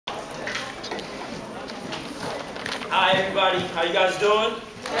Hi everybody, how you guys doing?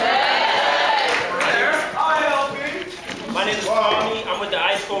 My name is Tommy. I'm with the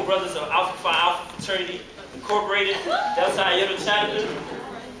High School Brothers of Alpha Phi Alpha Fraternity Incorporated, Delta Iota chapter,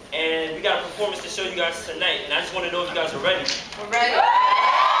 and we got a performance to show you guys tonight. And I just want to know if you guys are ready. We're ready.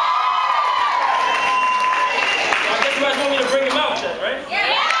 I guess you guys want me to bring them out then, right?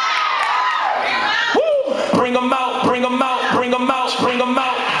 Yeah. Woo! Bring them out, bring them out, bring them out, bring them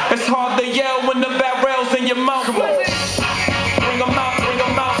out. It's hard to yell when the barrel's in your mouth. Come on. Bring them out, bring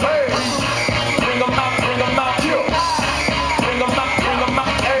them out. Hey. Bring them out, bring them out. Bring them out, bring them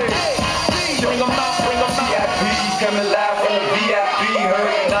out. Hey. Bring them out, bring them out. VIPs coming live from the VIP.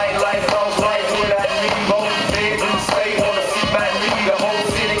 Heard nightlife, false lights without me. Both feds in the state wanna see my knee. The whole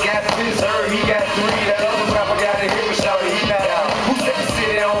city got this, heard he got 3. That other rapper got a hit, but shouted he not out. Who set the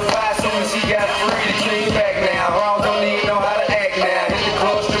city on fire soon as he got free? The king back now. Raw don't even know how to act now. Hit the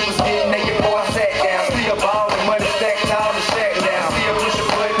club, strippers getting naked before I sat down. Still ballin', money stacked tall and shack down. Still push a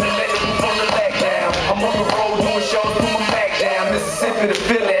button and let the roof on the back down. I'm on the road doing shows, put my back down. Mississippi to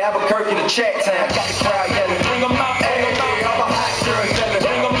Philly, Albuquerque to Chat Town. Got the crowd yelling, bring them out, bring them out. All the hot girls yelling,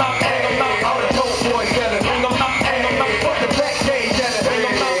 bring them out, bring them out. All the dope boys yelling, bring them out, bring them out. Fuck the back gate yelling, bring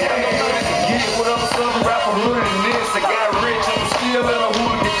them out, bring them out. Yeah, what up, southern rapper hood than this? I got rich, I'm still in a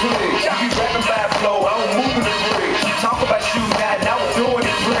hooligan clique. You be rapping by flow, I don't move in the brick. You talk about shooting out, now I'm doing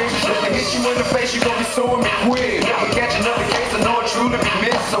it brick. If I hit you in the face, you gon' be suing me quick. Never catch another case, I know it's true to be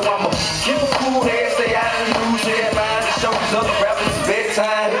missed. So I'ma keep a cool head, stay out of the news headlines, and show these other rappers it's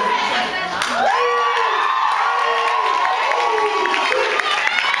bedtime.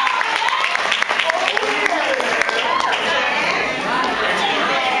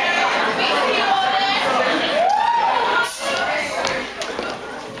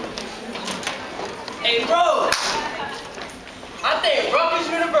 Hey bro, I think Rutgers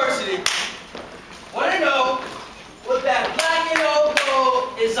University want to know what that black and old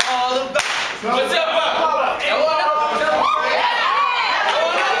gold is all about. What's up, bro? Hey, what up?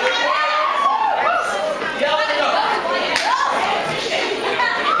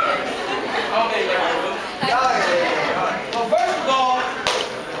 Well, first of all,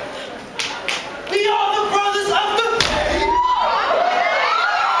 we are the brothers of the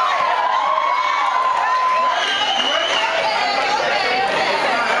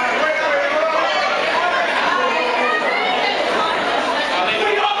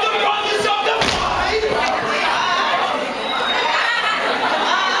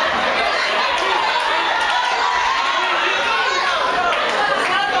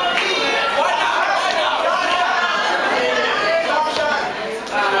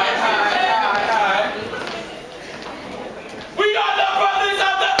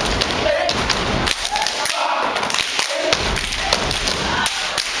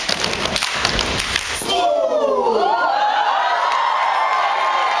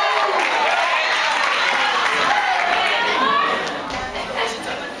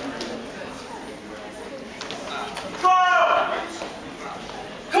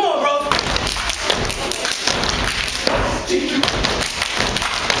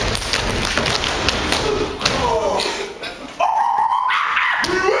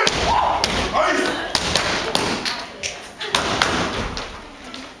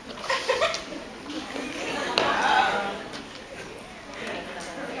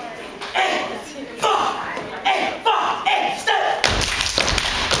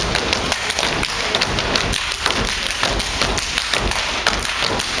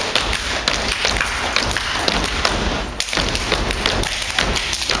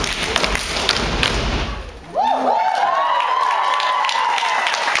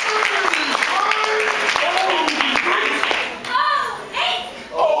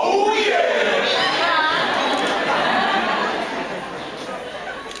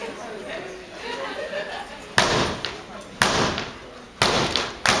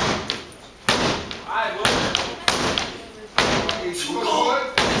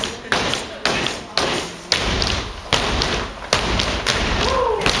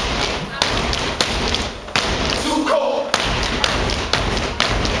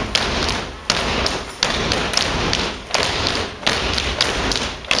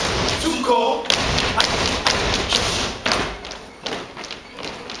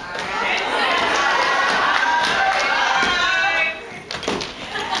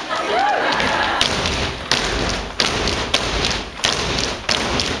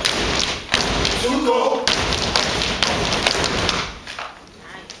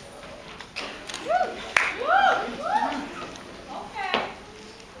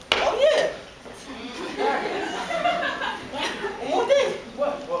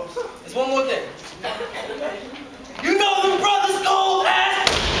There's one more thing. You know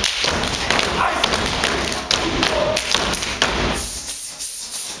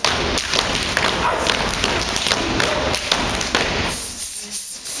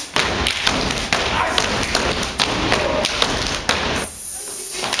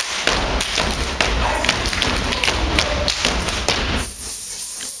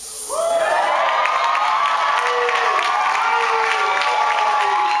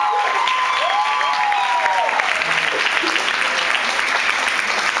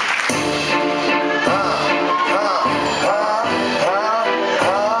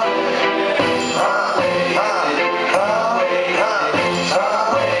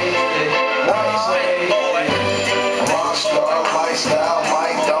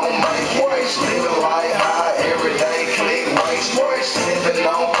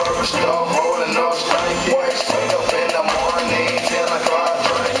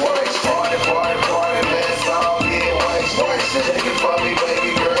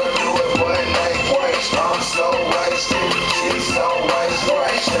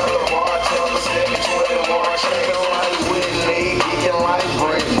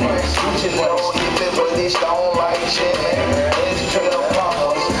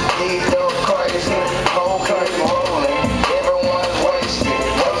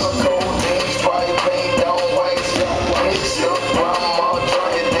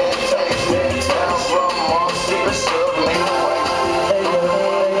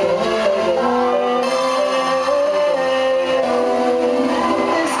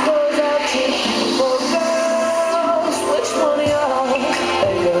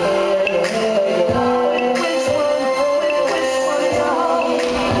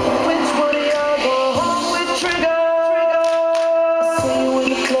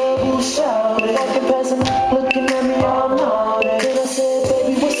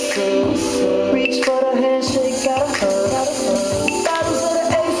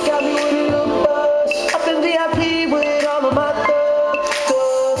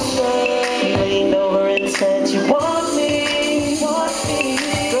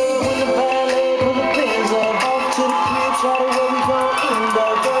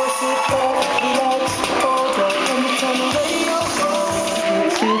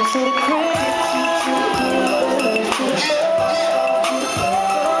to the